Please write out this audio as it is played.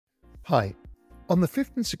Hi, on the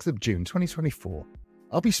 5th and 6th of June 2024,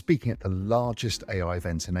 I'll be speaking at the largest AI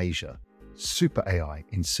event in Asia, Super AI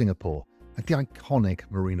in Singapore at the iconic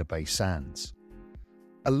Marina Bay Sands.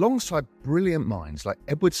 Alongside brilliant minds like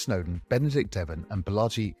Edward Snowden, Benedict Devon and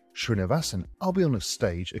Balaji Srinivasan, I'll be on a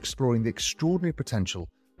stage exploring the extraordinary potential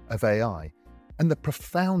of AI and the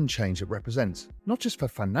profound change it represents, not just for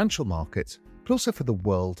financial markets, but also for the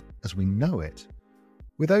world as we know it.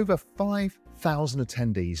 With over 5,000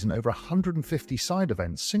 attendees and over 150 side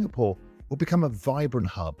events, Singapore will become a vibrant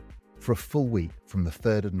hub for a full week from the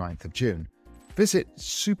 3rd and 9th of June. Visit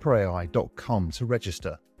superai.com to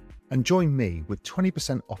register and join me with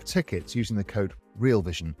 20% off tickets using the code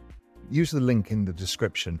REALVISION. Use the link in the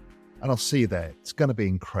description and I'll see you there. It's going to be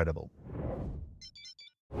incredible.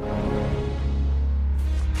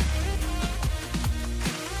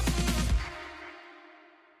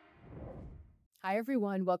 Hi,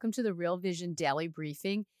 everyone. Welcome to the Real Vision Daily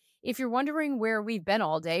Briefing. If you're wondering where we've been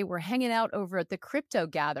all day, we're hanging out over at the Crypto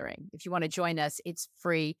Gathering. If you want to join us, it's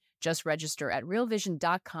free. Just register at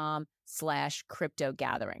realvision.com/crypto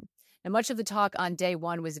gathering. Now, much of the talk on day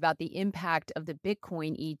one was about the impact of the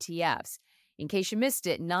Bitcoin ETFs. In case you missed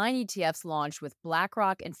it, 9 ETFs launched with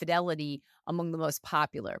BlackRock and Fidelity among the most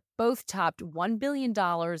popular. Both topped $1 billion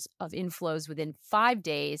of inflows within 5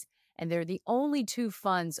 days, and they're the only two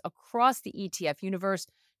funds across the ETF universe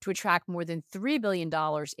to attract more than $3 billion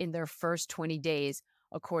in their first 20 days,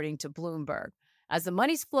 according to Bloomberg. As the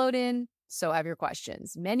money's flowed in, so have your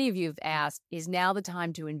questions. Many of you have asked, is now the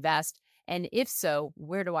time to invest? And if so,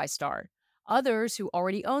 where do I start? Others who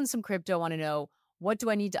already own some crypto want to know, what do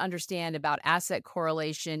I need to understand about asset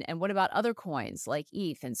correlation? And what about other coins like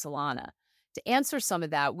ETH and Solana? To answer some of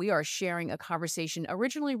that, we are sharing a conversation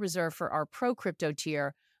originally reserved for our pro crypto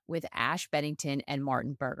tier with Ash Bennington and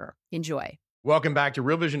Martin Burgherr. Enjoy. Welcome back to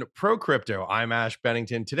Real Vision Pro Crypto. I'm Ash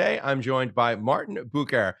Bennington. Today, I'm joined by Martin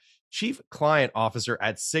Burgherr, Chief Client Officer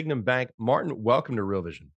at Sygnum Bank. Martin, welcome to Real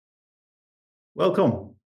Vision.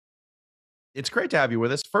 Welcome. It's great to have you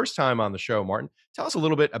with us. First time on the show, Martin. Tell us a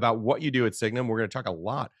little bit about what you do at Sygnum. We're going to talk a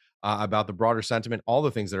lot about the broader sentiment, all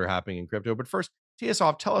the things that are happening in crypto. But first, tee us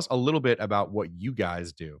off. Tell us a little bit about what you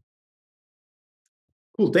guys do.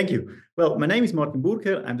 Cool, thank you. Well, my name is Martin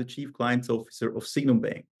Burgherr. I'm the Chief Clients Officer of Sygnum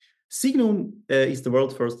Bank. Sygnum is the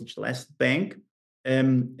world's first digital asset bank.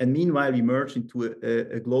 And meanwhile, we merged into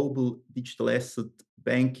a global digital asset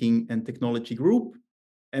banking and technology group.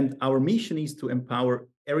 And our mission is to empower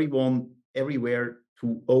everyone, everywhere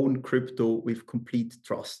to own crypto with complete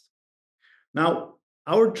trust. Now,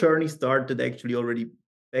 our journey started actually already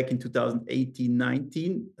back in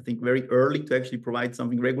 2018-19, I think very early to actually provide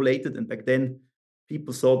something regulated. And back then,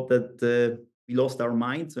 people thought that we lost our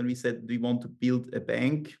minds when we said we want to build a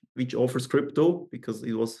bank which offers crypto because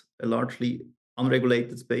it was a largely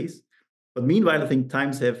unregulated space. But meanwhile, I think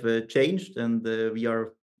times have changed and we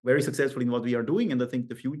are very successful in what we are doing. And I think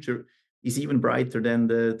the future is even brighter than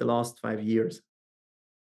the last 5 years.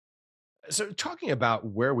 So talking about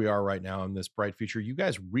where we are right now in this bright future, you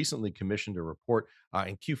guys recently commissioned a report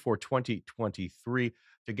in Q4 2023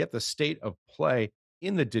 to get the state of play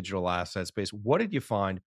in the digital asset space. What did you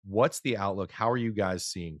find? What's the outlook? How are you guys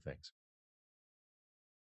seeing things?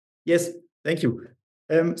 Yes, thank you.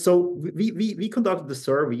 So we conducted the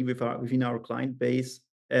survey within our client base,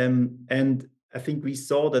 and I think we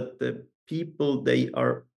saw that the people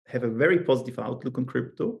have a very positive outlook on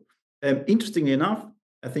crypto. Interestingly enough,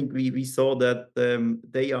 I think we saw that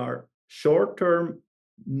they are short term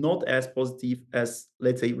not as positive as,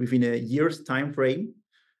 let's say, within a year's time frame.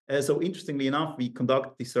 So interestingly enough, we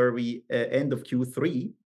conducted the survey end of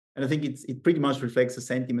Q3, and I think it pretty much reflects the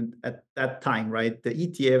sentiment at that time, right? The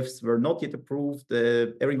ETFs were not yet approved.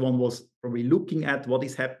 Everyone was probably looking at what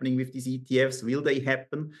is happening with these ETFs. Will they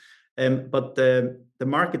happen? But the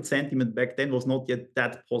market sentiment back then was not yet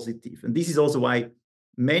that positive. And this is also why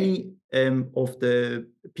many of the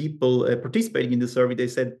people participating in the survey, they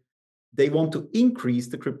said they want to increase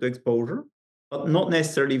the crypto exposure, but not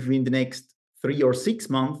necessarily within the next 3 or 6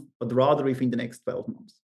 months, but rather within the next 12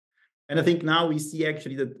 months. And I think now we see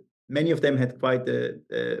actually that many of them had quite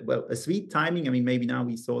a sweet timing. I mean, maybe now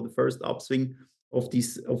we saw the first upswing of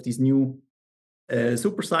this new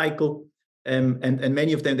super cycle. And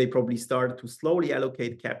many of them, they probably started to slowly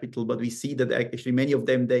allocate capital, but we see that actually many of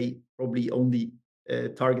them, they probably only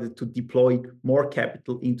targeted to deploy more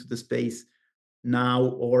capital into the space now,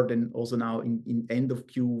 or then also now in end of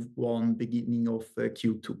Q1, beginning of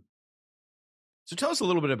Q2. So tell us a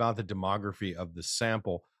little bit about the demography of the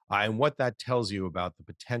sample and what that tells you about the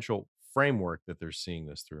potential framework that they're seeing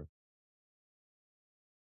this through.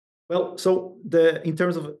 Well, so in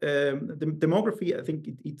terms of the demography, I think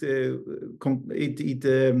it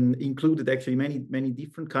included actually many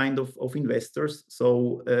different kind of investors.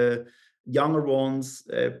 So younger ones,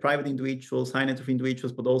 private individuals, high net worth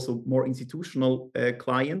individuals, but also more institutional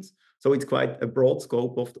clients. So it's quite a broad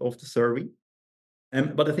scope of the survey.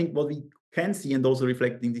 But I think what we can see, and also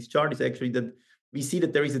reflected in this chart, is actually that we see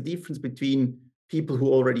that there is a difference between people who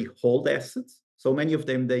already hold assets. So many of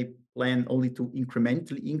them, they plan only to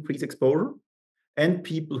incrementally increase exposure, and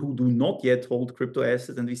people who do not yet hold crypto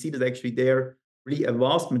assets. And we see that actually there, really a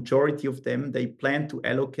vast majority of them, they plan to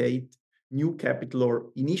allocate new capital or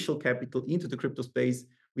initial capital into the crypto space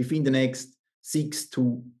within the next 6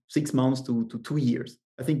 months to 2 years.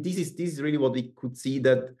 I think this is really what we could see,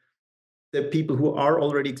 that the people who are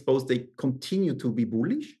already exposed, they continue to be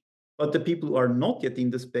bullish, but the people who are not yet in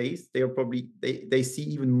the space, they are probably, they see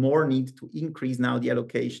even more need to increase now the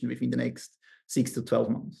allocation within the next 6 to 12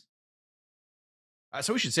 months.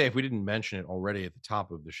 So we should say, if we didn't mention it already at the top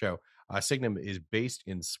of the show, Signum is based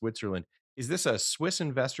in Switzerland. Is this a Swiss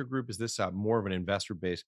investor group? Is this more of an investor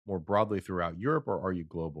base more broadly throughout Europe, or are you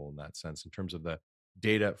global in that sense in terms of the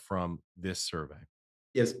data from this survey?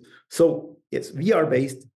 Yes. So yes, we are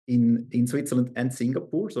based in Switzerland and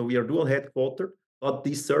Singapore. So we are dual headquartered, but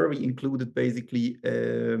this survey included basically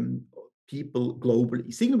people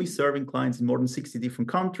globally. Signum is serving clients in more than 60 different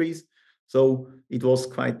countries. So it was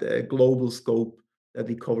quite a global scope that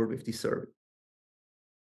we covered with this survey.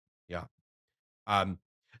 Yeah. Um,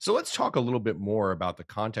 so let's talk a little bit more about the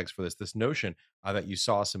context for this notion that you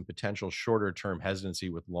saw some potential shorter term hesitancy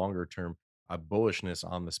with longer term bullishness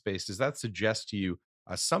on the space. Does that suggest to you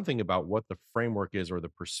something about what the framework is, or the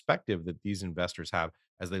perspective that these investors have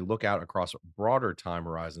as they look out across broader time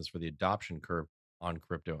horizons for the adoption curve on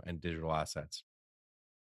crypto and digital assets?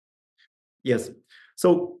 Yes.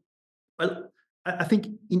 So, well, I think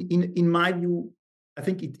in my view, I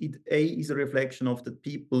think it is a reflection of that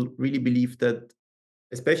people really believe that,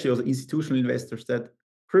 especially as institutional investors, that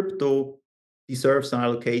crypto deserves an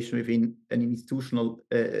allocation within an institutional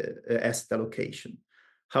asset allocation.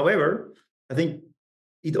 However, I think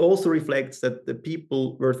it also reflects that the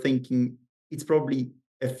people were thinking it's probably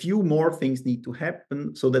a few more things need to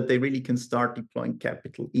happen so that they really can start deploying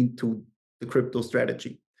capital into the crypto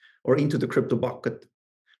strategy or into the crypto bucket.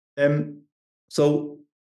 So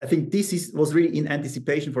I think was really in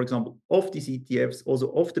anticipation, for example, of these ETFs,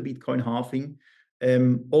 also of the Bitcoin halving. I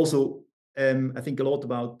think a lot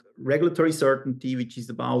about regulatory certainty, which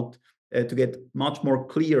is about to get much more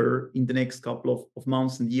clear in the next couple of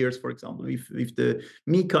months and years, for example, with the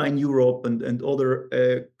MiCA in Europe and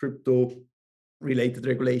other crypto-related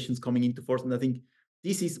regulations coming into force. And I think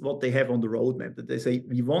this is what they have on the roadmap, that they say,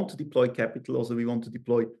 we want to deploy capital, also we want to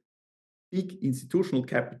deploy big institutional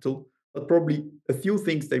capital, but probably a few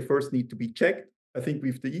things they first need to be checked. I think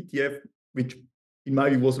with the ETF, which in my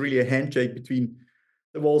view was really a handshake between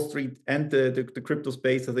the Wall Street and the crypto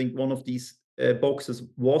space, I think one of these boxes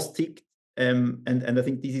was ticked. And I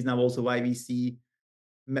think this is now also why we see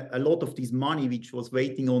a lot of this money, which was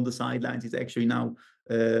waiting on the sidelines, is actually now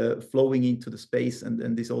flowing into the space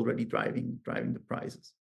and is already driving the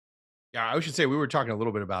prices. Yeah, I should say, we were talking a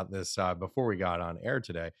little bit about this before we got on air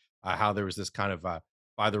today, how there was this kind of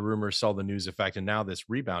buy the rumors, sell the news effect, and now this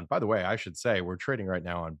rebound. By the way, I should say we're trading right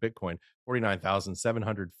now on Bitcoin,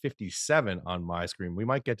 49,757 on my screen. We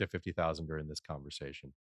might get to 50,000 during this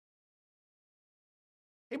conversation.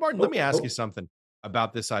 Hey, Martin, let me ask you something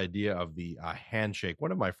about this idea of the handshake.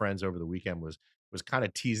 One of my friends over the weekend was kind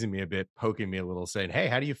of teasing me a bit, poking me a little, saying, "Hey,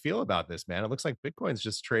 how do you feel about this, man? It looks like Bitcoin's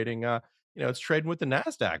just trading, it's trading with the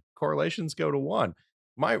Nasdaq. Correlations go to one."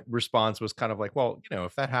 My response was kind of like, "Well,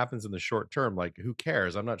 if that happens in the short term, like, who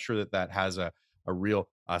cares? I'm not sure that has a real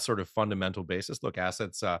sort of fundamental basis. Look,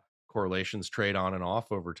 assets correlations trade on and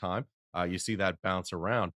off over time. You see that bounce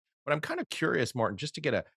around." But I'm kind of curious, Martin, just to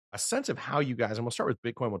get a sense of how you guys, and we'll start with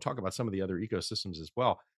Bitcoin, we'll talk about some of the other ecosystems as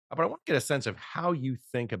well. But I want to get a sense of how you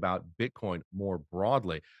think about Bitcoin more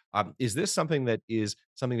broadly. Is this something that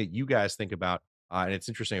you guys think about? And it's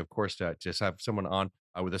interesting, of course, to just have someone on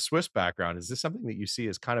with a Swiss background. Is this something that you see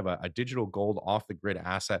as kind of a digital gold off the grid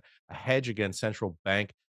asset, a hedge against central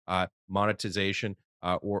bank monetization,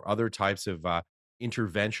 or other types of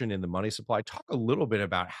intervention in the money supply? Talk a little bit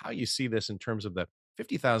about how you see this in terms of the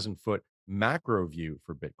 50,000-foot macro view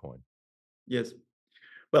for Bitcoin. Yes.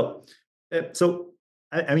 Well, so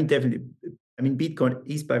I mean, definitely. I mean, Bitcoin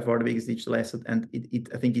is by far the biggest digital asset, and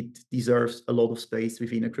I think it deserves a lot of space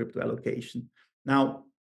within a crypto allocation. Now,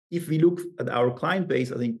 if we look at our client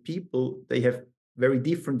base, I think people, they have very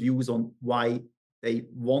different views on why they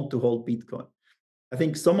want to hold Bitcoin. I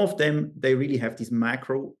think some of them, they really have this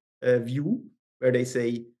macro view, where they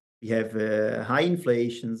say we have high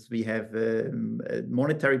inflations, we have a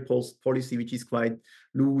monetary policy which is quite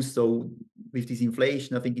loose. So with this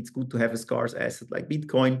inflation, I think it's good to have a scarce asset like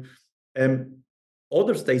Bitcoin.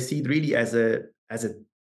 Others, they see it really as a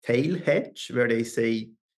tail hedge, where they say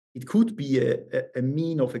it could be a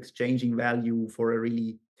mean of exchanging value for a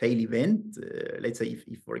really tail event. Let's say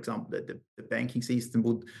if for example, the banking system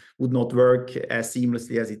would not work as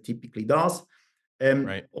seamlessly as it typically does.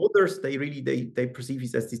 Right. Others, they perceive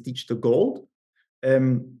it as this digital gold.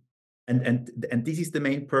 And this is the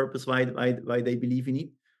main purpose why they believe in it.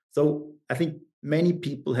 So I think many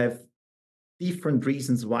people have different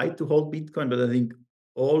reasons why to hold Bitcoin, but I think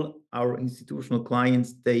all our institutional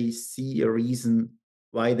clients, they see a reason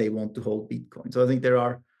why they want to hold Bitcoin. So I think there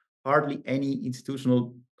are hardly any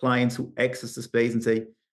institutional clients who access the space and say,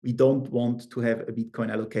 we don't want to have a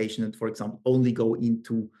Bitcoin allocation and, for example, only go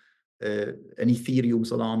into an Ethereum,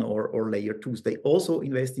 Solana, or layer 2s. They also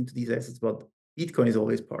invest into these assets, but Bitcoin is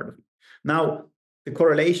always part of it. Now, the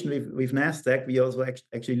correlation with NASDAQ, we also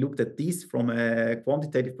actually looked at this from a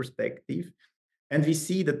quantitative perspective. And we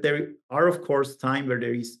see that there are, of course, times where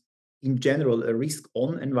there is, in general, a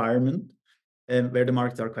risk-on environment where the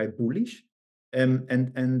markets are quite bullish.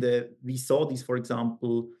 We saw this, for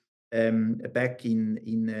example, back in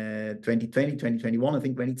 2020, 2021. I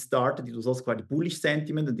think when it started, it was also quite a bullish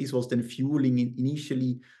sentiment, and this was then fueling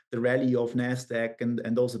initially the rally of NASDAQ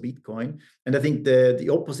and also Bitcoin. And I think the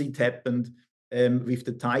opposite happened with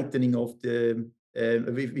the tightening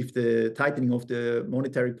of the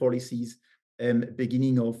monetary policies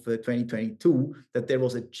beginning of 2022, that there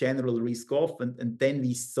was a general risk off, and then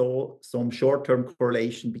we saw some short-term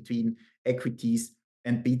correlation between equities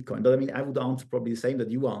and Bitcoin. But I mean, I would answer probably the same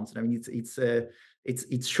that you answered. I mean,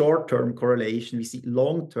 it's short-term correlation. We see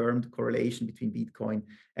long-term correlation between Bitcoin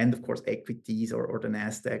and, of course, equities or the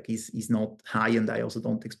NASDAQ is not high, and I also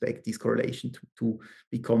don't expect this correlation to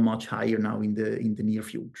become much higher now in the near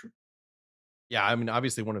future. Yeah, I mean,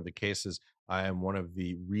 obviously, one of the cases and one of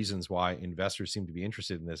the reasons why investors seem to be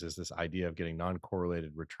interested in this is this idea of getting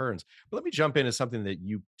non-correlated returns. But let me jump into something that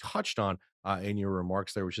you touched on in your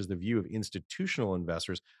remarks there, which is the view of institutional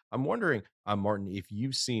investors. I'm wondering, Martin, if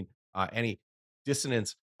you've seen any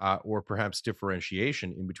dissonance or perhaps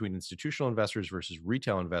differentiation in between institutional investors versus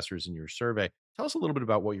retail investors in your survey. Tell us a little bit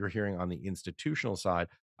about what you're hearing on the institutional side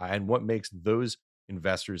and what makes those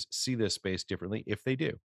investors see this space differently, if they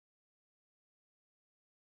do.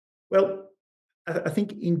 Well, I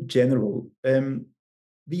think in general,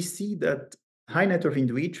 we see that high net worth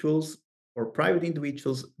individuals or private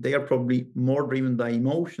individuals, they are probably more driven by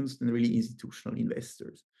emotions than really institutional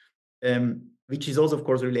investors, which is also, of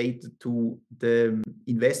course, related to the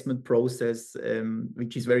investment process,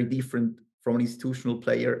 which is very different from an institutional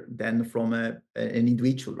player than from an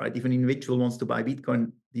individual, right? If an individual wants to buy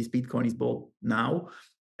Bitcoin, this Bitcoin is bought now.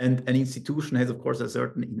 And an institution has, of course, a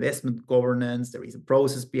certain investment governance. There is a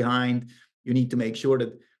process behind. You need to make sure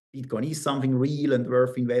that Bitcoin is something real and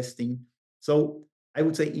worth investing. So I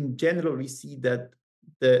would say in general, we see that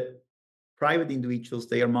the private individuals,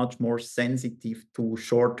 they are much more sensitive to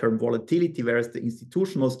short-term volatility, whereas the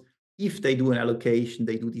institutionals, if they do an allocation,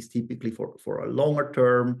 they do this typically for a longer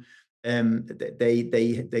term.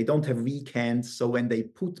 They don't have weekends. So when they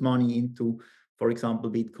put money into, for example,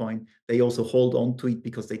 Bitcoin, they also hold on to it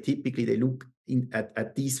because they look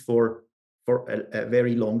at this for a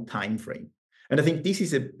very long time frame. And I think this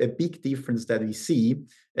is a big difference that we see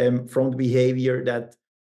from the behavior that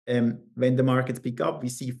when the markets pick up, we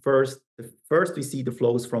see first we see the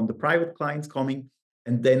flows from the private clients coming,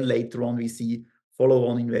 and then later on we see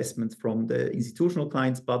follow-on investments from the institutional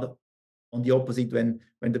clients. But on the opposite, when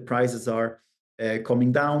the prices are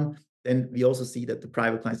coming down, then we also see that the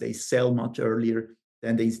private clients, they sell much earlier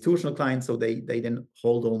than the institutional clients. So they then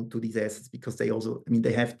hold on to these assets because they also, I mean,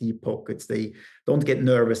 they have deep pockets. They don't get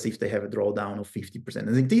nervous if they have a drawdown of 50%.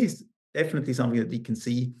 I think this is definitely something that we can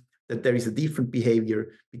see, that there is a different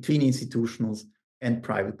behavior between institutionals and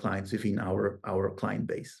private clients within our client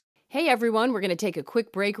base. Hey everyone, we're going to take a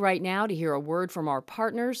quick break right now to hear a word from our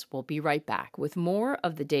partners. We'll be right back with more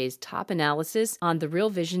of the day's top analysis on the Real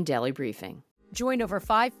Vision Daily Briefing. Join over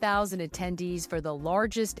 5,000 attendees for the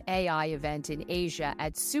largest AI event in Asia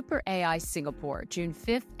at Super AI Singapore, June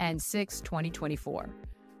 5th and 6th, 2024.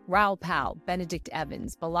 Raoul Pal, Benedict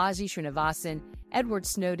Evans, Balaji Srinivasan, Edward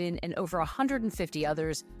Snowden, and over 150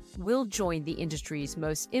 others will join the industry's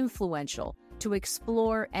most influential to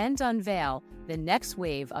explore and unveil the next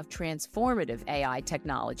wave of transformative AI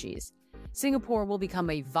technologies. Singapore will become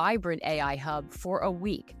a vibrant AI hub for a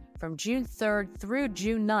week from June 3rd through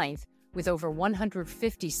June 9th, with over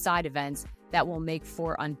 150 side events that will make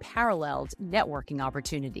for unparalleled networking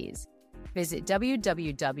opportunities. Visit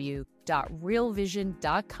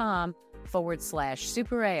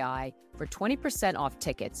www.realvision.com/superai for 20% off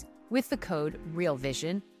tickets with the code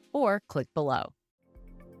REALVISION or click below.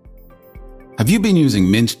 Have you been using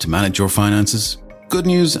Mint to manage your finances? Good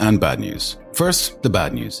news and bad news. First, the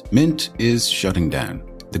bad news. Mint is shutting down.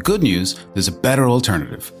 The good news, there's a better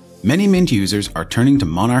alternative. Many Mint users are turning to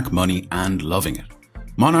Monarch Money and loving it.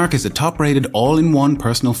 Monarch is the top-rated all-in-one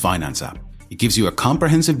personal finance app. It gives you a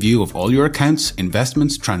comprehensive view of all your accounts,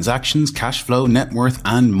 investments, transactions, cash flow, net worth,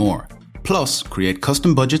 and more. Plus, create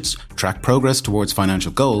custom budgets, track progress towards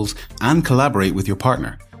financial goals, and collaborate with your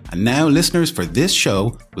partner. And now listeners for this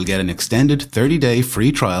show will get an extended 30-day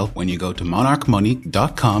free trial when you go to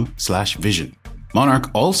monarchmoney.com/vision.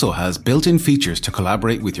 Monarch also has built-in features to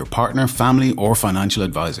collaborate with your partner, family, or financial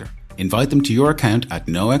advisor. Invite them to your account at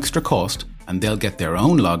no extra cost, and they'll get their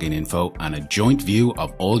own login info and a joint view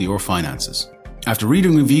of all your finances. After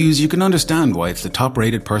reading reviews, you can understand why it's the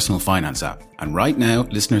top-rated personal finance app. And right now,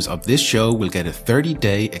 listeners of this show will get a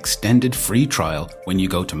 30-day extended free trial when you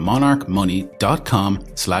go to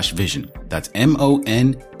monarchmoney.com/vision. That's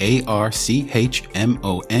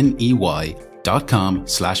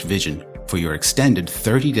monarchmoney.com/vision for your extended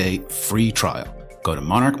 30-day free trial. Go to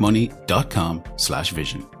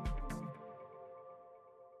monarchmoney.com/vision.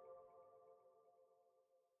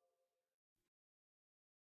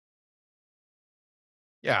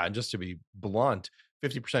 Yeah, and just to be blunt,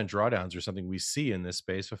 50% drawdowns are something we see in this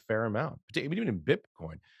space a fair amount. Even in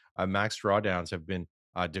Bitcoin, max drawdowns have been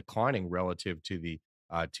declining relative to the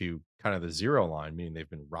to kind of the zero line, meaning they've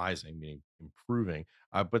been rising, meaning improving,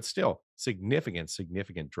 but still significant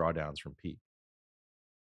drawdowns from peak.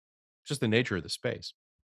 Just the nature of the space.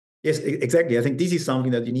 Yes, exactly. I think this is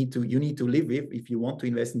something that you need to live with if you want to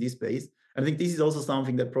invest in this space. And I think this is also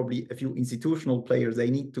something that probably a few institutional players,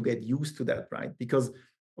 they need to get used to that, right? Because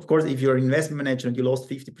of course, if you're an investment manager and you lost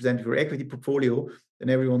 50% of your equity portfolio, then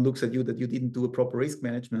everyone looks at you that you didn't do a proper risk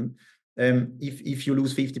management. If you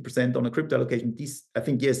lose 50% on a crypto allocation, this, I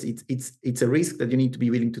think, yes, it's a risk that you need to be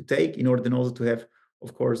willing to take in order then also to have,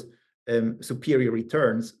 of course, superior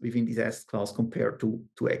returns within this asset class compared to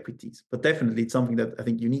equities. But definitely, it's something that I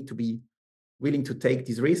think you need to be willing to take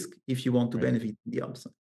this risk if you want to benefit from the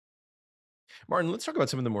upside. Martin, let's talk about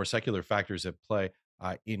some of the more secular factors at play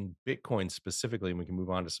in Bitcoin specifically, and we can move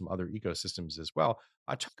on to some other ecosystems as well.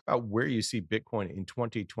 Talk about where you see Bitcoin in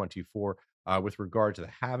 2024 with regard to the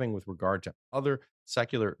halving, with regard to other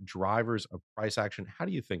secular drivers of price action. How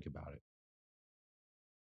do you think about it?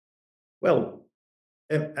 Well,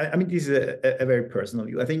 I mean, this is a very personal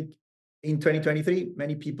view. I think in 2023,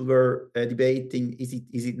 many people were debating,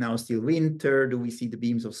 is it now still winter? Do we see the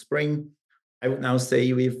beams of spring? I would now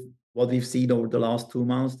say with what we've seen over the last 2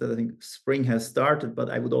 months that I think spring has started, but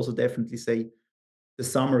I would also definitely say the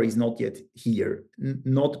summer is not yet here,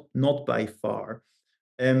 not by far.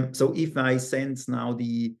 So if I sense now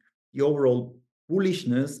the overall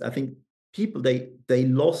bullishness, I think people, they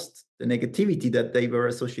lost the negativity that they were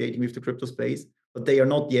associating with the crypto space, but they are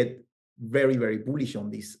not yet very, very bullish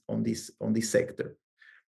on this sector.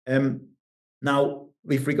 Now,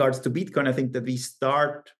 with regards to Bitcoin, I think that we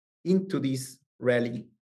start into this rally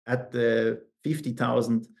at the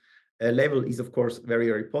 50,000 level is, of course, very,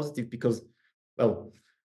 very positive because, well,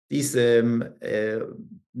 this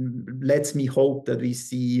lets me hope that we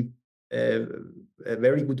see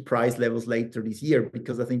very good price levels later this year,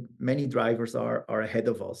 because I think many drivers are ahead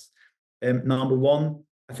of us. Number one,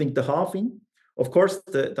 I think the halving. Of course,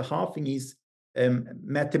 the halving is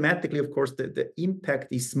mathematically, of course, the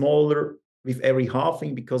impact is smaller with every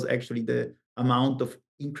halving because actually the amount of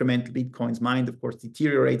incremental Bitcoins mined, of course,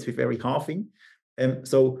 deteriorates with every halving.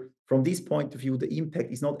 So from this point of view, the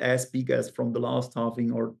impact is not as big as from the last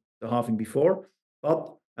halving or the halving before.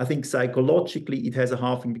 But I think psychologically it has a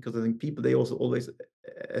halving because I think people, they also always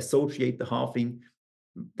associate the halving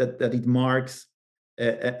that it marks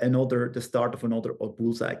the start of another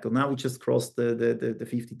bull cycle. Now we just crossed the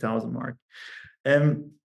 50,000 mark.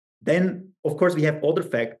 Then, of course, we have other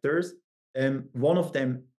factors. One of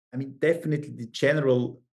them, I mean, definitely the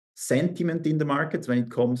general sentiment in the markets when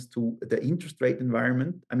it comes to the interest rate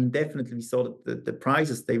environment. I mean, definitely we saw that the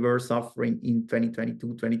prices, they were suffering in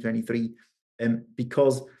 2022, 2023,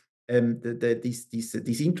 because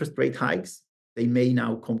these interest rate hikes, they may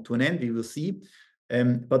now come to an end, we will see.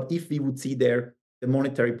 But if we would see the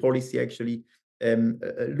monetary policy actually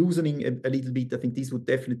loosening a little bit, I think this would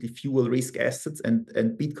definitely fuel risk assets, and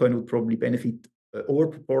Bitcoin would probably benefit over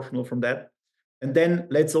proportional from that. And then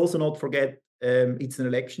let's also not forget, it's an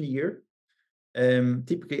election year.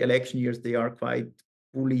 Typically election years, they are quite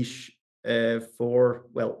bullish for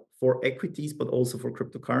equities, but also for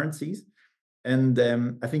cryptocurrencies. And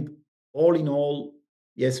I think all in all,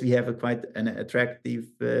 yes, we have a quite an attractive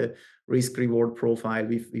risk reward profile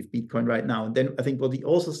with Bitcoin right now. And then I think what we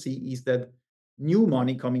also see is that new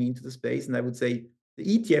money coming into the space, and I would say the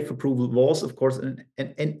ETF approval was, of course, an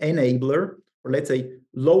enabler, or let's say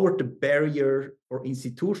lowered the barrier for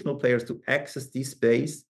institutional players to access this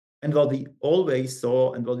space. And what we always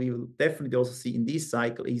saw, and what we will definitely also see in this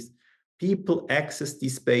cycle, is people access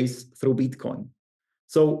this space through Bitcoin.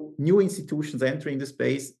 So new institutions entering the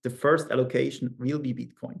space, the first allocation will be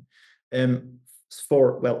Bitcoin.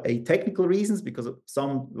 For, well, technical reasons, because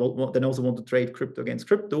some then also want to trade crypto against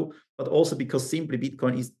crypto, but also because simply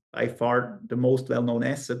Bitcoin is by far the most well-known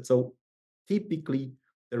asset. So typically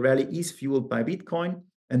the rally is fueled by Bitcoin,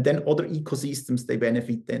 and then other ecosystems, they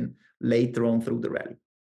benefit then later on through the rally.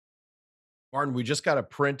 Martin, we just got a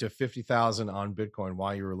print of 50,000 on Bitcoin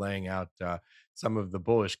while you were laying out some of the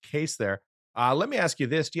bullish case there. Let me ask you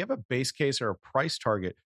this. Do you have a base case or a price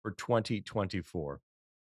target for 2024?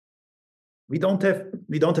 We don't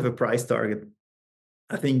have a price target.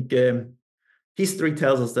 I think history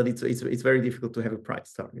tells us that it's very difficult to have a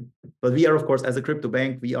price target. But we are, of course, as a crypto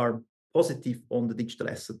bank, we are positive on the digital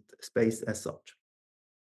asset space as such.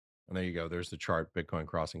 And there you go. There's the chart, Bitcoin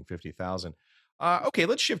crossing 50,000. Okay,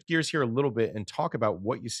 let's shift gears here a little bit and talk about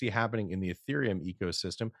what you see happening in the Ethereum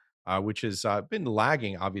ecosystem, which has been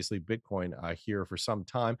lagging, obviously, Bitcoin here for some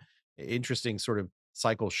time. Interesting sort of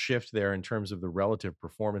cycle shift there in terms of the relative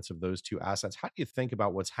performance of those two assets. How do you think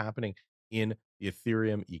about what's happening in the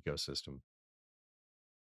Ethereum ecosystem?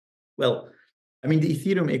 Well, I mean, the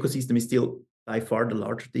Ethereum ecosystem is still by far the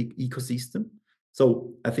largest ecosystem.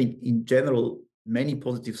 So I think in general, many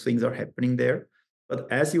positive things are happening there. But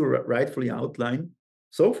as you rightfully outlined,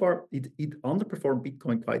 so far it underperformed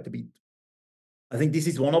Bitcoin quite a bit. I think this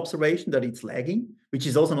is one observation, that it's lagging, which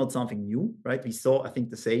is also not something new, right? We saw, I think,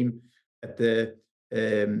 the same at the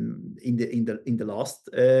in the last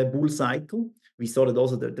bull cycle. We saw that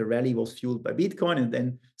also the rally was fueled by Bitcoin, and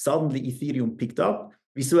then suddenly Ethereum picked up.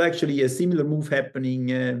 We saw actually a similar move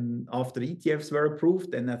happening after ETFs were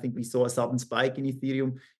approved, and I think we saw a sudden spike in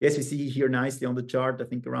Ethereum. Yes, we see here nicely on the chart, I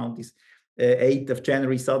think around this 8th of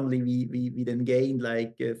January, suddenly we then gained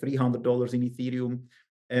like $300 in Ethereum.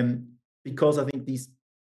 Because I think this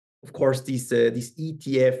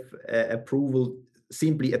ETF approval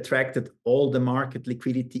simply attracted all the market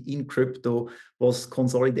liquidity in crypto was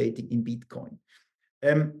consolidating in Bitcoin.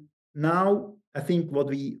 Now, I think what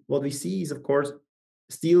we see is, of course,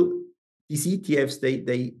 still these ETFs,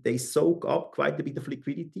 they soak up quite a bit of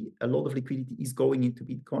liquidity. A lot of liquidity is going into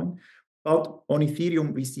Bitcoin. But on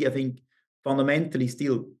Ethereum, we see, I think, fundamentally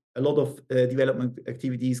still a lot of development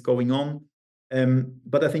activities going on.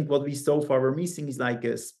 But I think what we so far were missing is like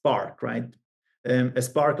a spark, right? A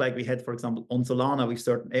spark like we had, for example, on Solana with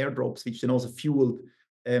certain airdrops, which then also fueled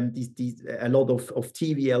a lot of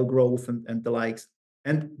TVL growth and the likes.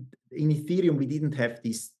 And in Ethereum, we didn't have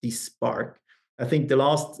this spark. I think the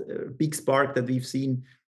last big spark that we've seen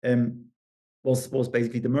was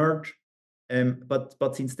basically the merge.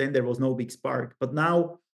 But since then, there was no big spark. But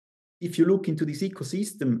now, if you look into this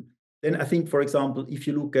ecosystem, then I think, for example, if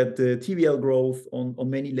you look at the TVL growth on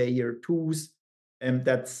many layer twos,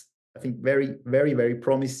 that's, I think, very, very, very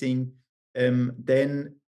promising.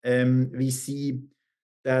 Then we see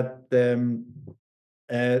that, there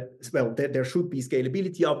should be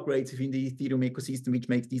scalability upgrades within the Ethereum ecosystem, which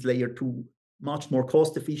makes this layer two much more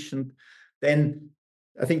cost efficient. Then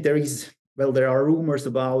I think there are rumors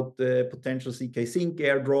about potential ZK Sync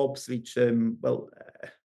airdrops, which,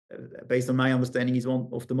 based on my understanding, is one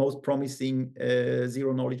of the most promising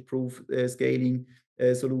zero knowledge proof scaling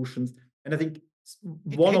solutions. And I think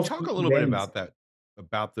talk a little bit about that,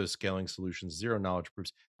 about those scaling solutions, zero knowledge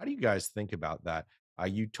proofs. How do you guys think about that?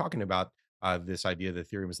 You talking about this idea that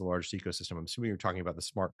Ethereum is the largest ecosystem. I'm assuming you're talking about the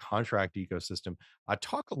smart contract ecosystem.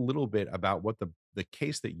 Talk a little bit about what the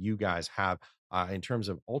case that you guys have in terms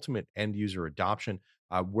of ultimate end user adoption,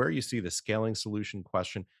 where you see the scaling solution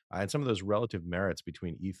question, and some of those relative merits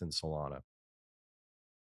between ETH and Solana.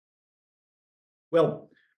 Well,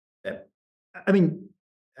 I mean,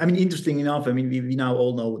 interesting enough, I mean, we now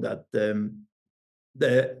all know that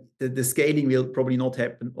the scaling will probably not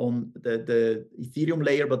happen on the Ethereum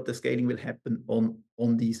layer, but the scaling will happen on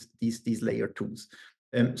these layer twos.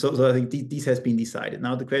 So I think this has been decided.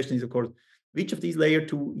 Now the question is, of course, which of these layer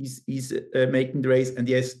two is making the race? And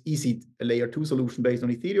yes, is it a layer two solution based on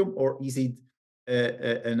Ethereum, or is it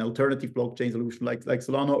an alternative blockchain solution like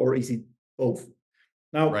Solana, or is it both?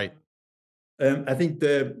 Now, right. I think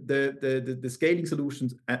the scaling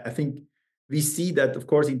solutions, I think we see that, of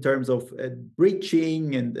course, in terms of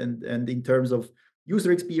bridging and in terms of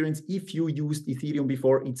user experience, if you used Ethereum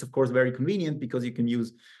before, it's of course very convenient because you can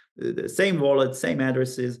use the same wallet, same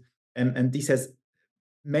addresses, and this has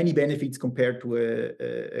many benefits compared to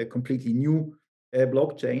a completely new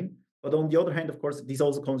blockchain. But on the other hand, of course, this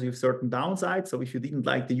also comes with certain downsides. So if you didn't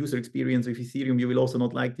like the user experience with Ethereum, you will also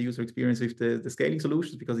not like the user experience with the scaling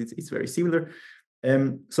solutions because it's very similar.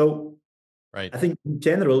 So Right. I think in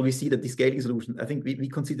general, we see that the scaling solutions, I think we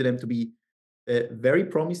consider them to be very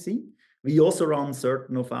promising. We also run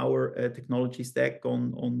certain of our technology stack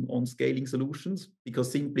on scaling solutions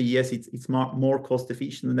because simply, yes, it's more cost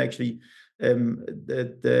efficient and actually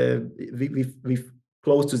we've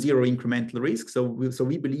close to zero incremental risk. So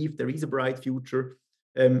we believe there is a bright future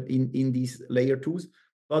in these layer twos.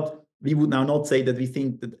 But we would now not say that we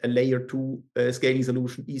think that a layer two scaling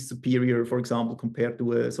solution is superior, for example, compared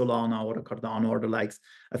to a Solana or a Cardano or the likes.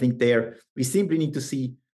 I think there we simply need to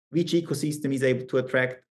see which ecosystem is able to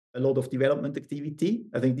attract a lot of development activity.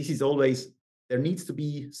 I think this is always, there needs to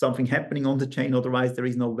be something happening on the chain, otherwise there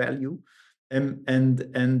is no value. And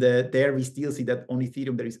there we still see that on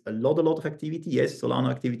Ethereum there is a lot of activity. Yes, Solana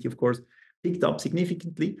activity, of course, picked up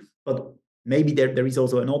significantly, but maybe there is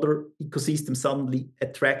also another ecosystem suddenly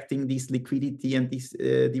attracting this liquidity and this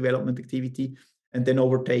development activity, and then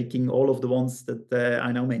overtaking all of the ones that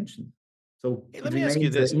I now mentioned. So hey, let me ask you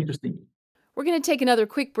this. Interesting. We're going to take another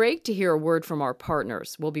quick break to hear a word from our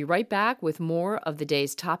partners. We'll be right back with more of the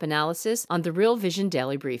day's top analysis on the Real Vision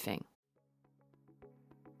Daily Briefing.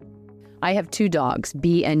 I have 2 dogs,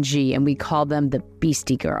 B and G, and we call them the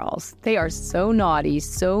Beastie Girls. They are so naughty,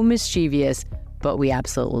 so mischievous, but we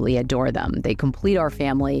absolutely adore them. They complete our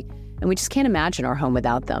family, and we just can't imagine our home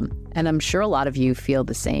without them. And I'm sure a lot of you feel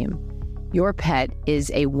the same. Your pet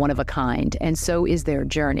is a one-of-a-kind, and so is their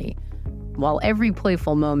journey. While every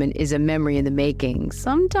playful moment is a memory in the making,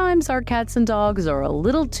 sometimes our cats and dogs are a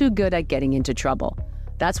little too good at getting into trouble.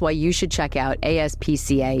 That's why you should check out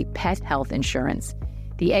ASPCA Pet Health Insurance.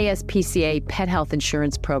 The ASPCA Pet Health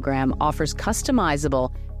Insurance Program offers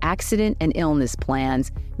customizable accident and illness plans,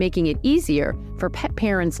 making it easier for pet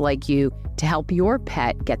parents like you to help your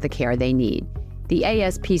pet get the care they need. The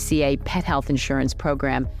ASPCA Pet Health Insurance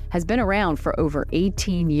Program has been around for over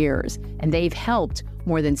 18 years, and they've helped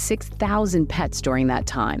more than 6,000 pets during that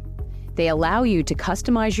time. They allow you to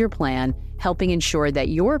customize your plan, helping ensure that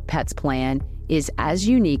your pet's plan is as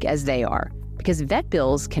unique as they are, because vet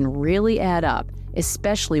bills can really add up,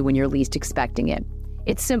 especially when you're least expecting it.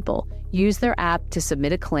 It's simple. Use their app to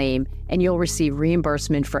submit a claim, and you'll receive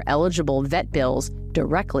reimbursement for eligible vet bills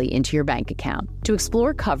directly into your bank account. To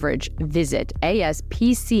explore coverage, visit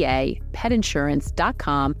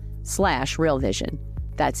aspcapetinsurance.com/realvision.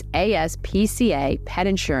 That's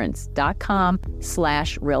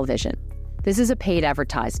aspcapetinsurance.com/realvision. This is a paid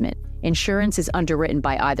advertisement. Insurance is underwritten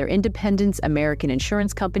by either Independence American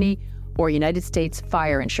Insurance Company or United States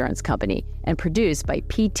Fire Insurance Company and produced by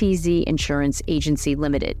PTZ Insurance Agency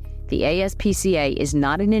Limited. The ASPCA is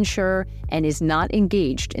not an insurer and is not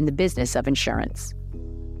engaged in the business of insurance.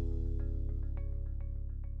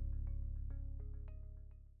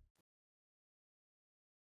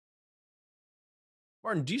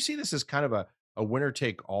 Martin, do you see this as kind of a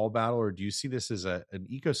winner-take-all battle, or do you see this as an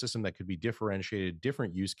ecosystem that could be differentiated,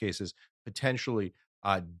 different use cases, potentially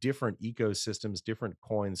different ecosystems, different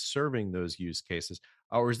coins serving those use cases?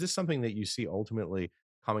 Or is this something that you see ultimately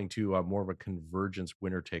coming to more of a convergence,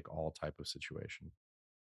 winner-take-all type of situation?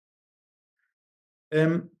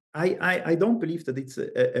 I don't believe that it's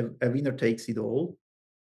a winner takes it all.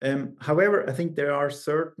 However, I think there are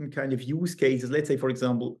certain kind of use cases. Let's say, for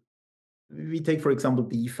example, we take, for example,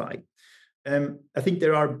 DeFi. I think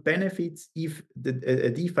there are benefits if a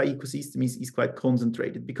DeFi ecosystem is quite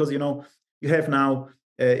concentrated because, you have now,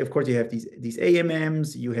 of course, you have these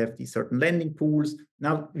AMMs, you have these certain lending pools.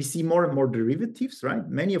 Now we see more and more derivatives, right?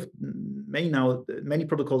 Many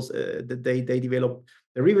protocols that they develop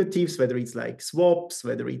derivatives, whether it's like swaps,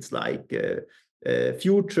 whether it's like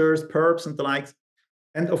futures, perps, and the likes.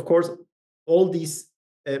 And of course, all these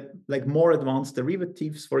like more advanced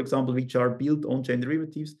derivatives, for example, which are built on-chain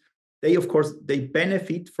derivatives, they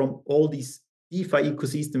benefit from all these DeFi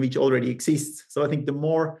ecosystem which already exists. So I think the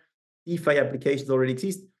more DeFi applications already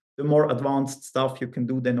exist, the more advanced stuff you can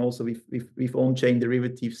do then also with on-chain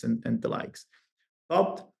derivatives and the likes.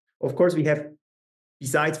 But of course, we have,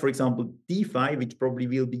 besides, for example, DeFi, which probably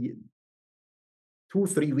will be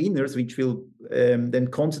 2-3 winners, which will then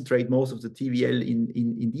concentrate most of the TVL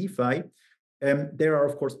in DeFi. There are,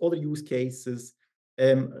 of course, other use cases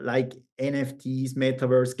like NFTs,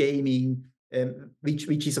 metaverse, gaming,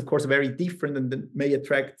 which is of course very different and may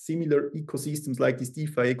attract similar ecosystems like this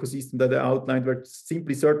DeFi ecosystem that I outlined, where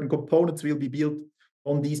simply certain components will be built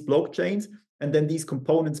on these blockchains, and then these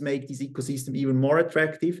components make this ecosystem even more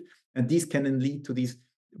attractive, and this can then lead to this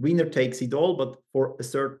winner takes it all, but for a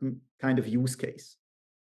certain kind of use case.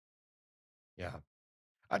 Yeah.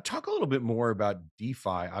 Talk a little bit more about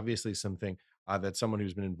DeFi. Obviously, something that someone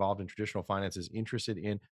who's been involved in traditional finance is interested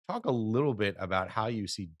in. Talk a little bit about how you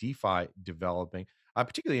see DeFi developing.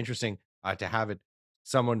 Particularly interesting to have it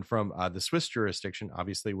someone from the Swiss jurisdiction,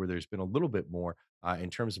 obviously, where there's been a little bit more in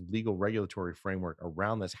terms of legal regulatory framework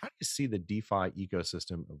around this. How do you see the DeFi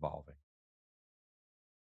ecosystem evolving?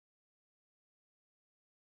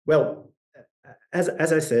 Well, as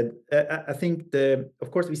I said, I think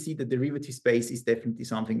of course we see the derivative space is definitely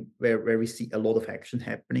something where we see a lot of action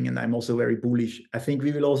happening, and I'm also very bullish. I think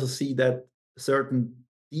we will also see that certain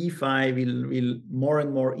DeFi will more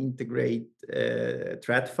and more integrate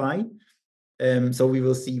TradFi. So we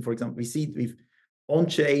will see, for example, we see it with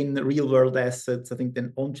on-chain real-world assets. I think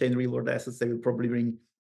then on-chain real-world assets, they will probably bring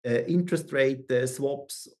interest rate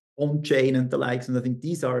swaps on-chain and the likes, and I think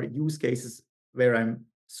these are use cases where I'm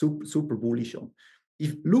super bullish on.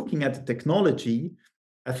 If looking at the technology,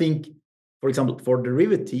 I think, for example, for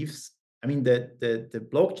derivatives, I mean, the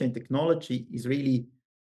blockchain technology is really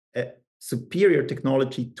a superior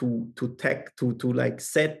technology to like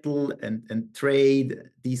settle and trade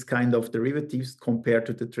these kind of derivatives compared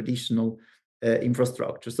to the traditional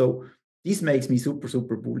infrastructure. So this makes me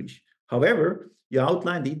super bullish. However, you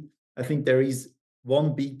outlined it. I think there is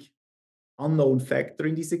one big unknown factor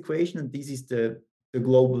in this equation, and this is the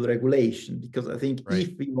global regulation, because I think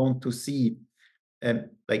if we want to see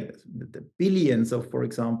like the billions of, for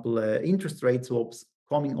example, interest rate swaps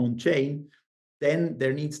coming on chain, then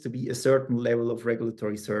there needs to be a certain level of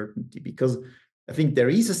regulatory certainty, because I think there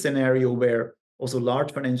is a scenario where also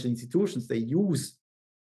large financial institutions, they use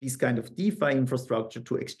this kind of DeFi infrastructure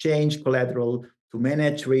to exchange collateral, to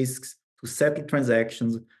manage risks, to settle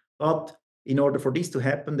transactions. But in order for this to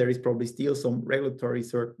happen, there is probably still some regulatory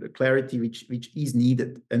clarity which is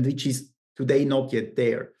needed, and which is today not yet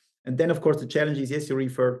there. And then, of course, the challenge is, yes, you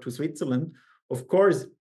refer to Switzerland. Of course,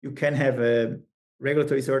 you can have a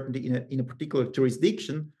regulatory certainty in a particular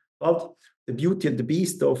jurisdiction, but the beauty and the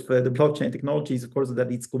beast of the blockchain technology is, of course,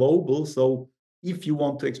 that it's global. So if you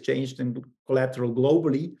want to exchange the collateral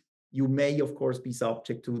globally, you may, of course, be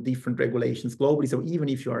subject to different regulations globally. So even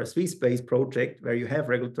if you are a Swiss-based project where you have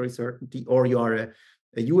regulatory certainty, or you are a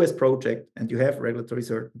US project and you have regulatory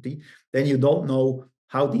certainty, then you don't know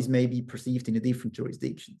how these may be perceived in a different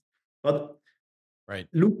jurisdiction. But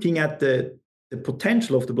looking at the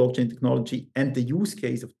potential of the blockchain technology and the use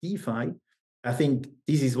case of DeFi, I think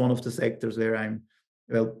this is one of the sectors where I'm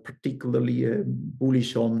particularly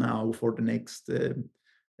bullish on now for the next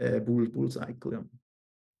bull cycle. Yeah.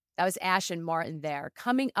 That was Ash and Martin there.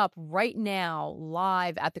 Coming up right now,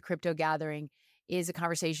 live at the Crypto Gathering, is a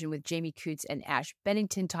conversation with Jamie Coutts and Ash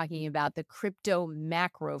Bennington talking about the crypto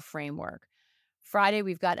macro framework. Friday,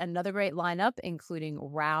 we've got another great lineup, including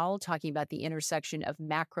Raoul talking about the intersection of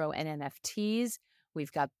macro and NFTs.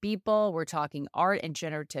 We've got Beeple. We're talking art and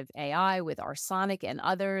generative AI with Arsonic and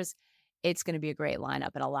others. It's going to be a great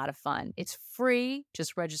lineup and a lot of fun. It's free.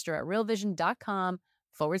 Just register at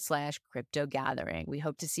realvision.com/crypto gathering. We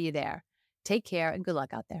hope to see you there. Take care and good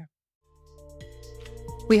luck out there.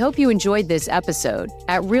 We hope you enjoyed this episode.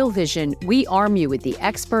 At Real Vision, we arm you with the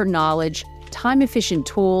expert knowledge, time-efficient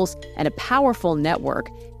tools, and a powerful network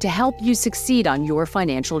to help you succeed on your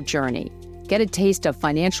financial journey. Get a taste of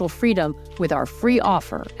financial freedom with our free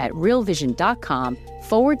offer at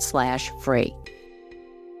realvision.com/free.